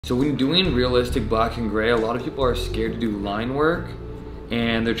So when doing realistic black and gray, a lot of people are scared to do line work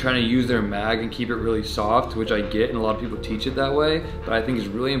and they're trying to use their mag and keep it really soft, which I get, and a lot of people teach it that way, but I think it's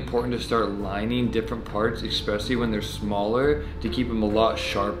really important to start lining different parts, especially when they're smaller, to keep them a lot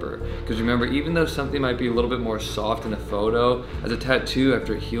sharper. Because remember, even though something might be a little bit more soft in a photo, as a tattoo,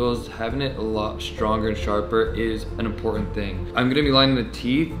 after it heals, having it a lot stronger and sharper is an important thing. I'm gonna be lining the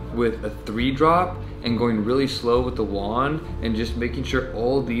teeth with a 3-drop and going really slow with the wand and just making sure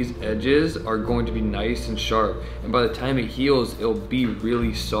all these edges are going to be nice and sharp. And by the time it heals, it'll be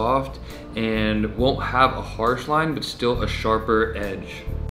really soft and won't have a harsh line, but still a sharper edge.